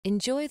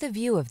Enjoy the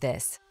view of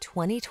this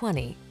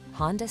 2020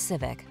 Honda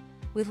Civic.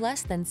 With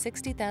less than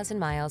 60,000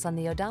 miles on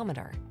the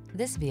odometer,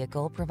 this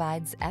vehicle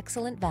provides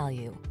excellent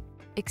value.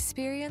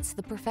 Experience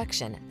the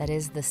perfection that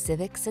is the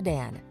Civic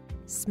sedan.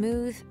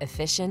 Smooth,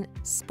 efficient,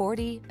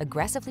 sporty,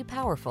 aggressively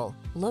powerful,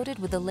 loaded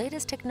with the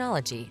latest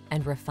technology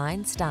and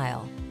refined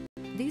style.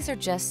 These are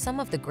just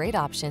some of the great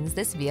options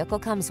this vehicle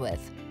comes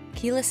with: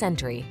 keyless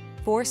entry,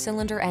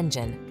 4-cylinder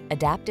engine,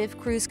 adaptive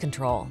cruise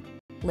control,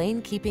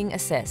 lane keeping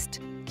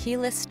assist,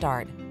 keyless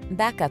start,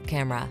 backup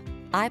camera,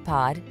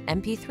 iPod,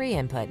 MP3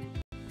 input,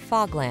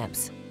 fog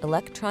lamps,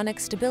 electronic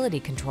stability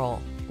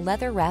control,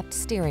 leather-wrapped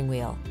steering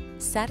wheel.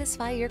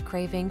 Satisfy your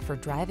craving for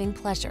driving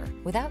pleasure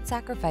without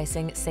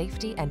sacrificing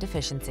safety and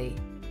efficiency.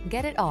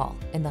 Get it all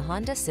in the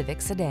Honda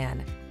Civic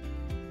sedan.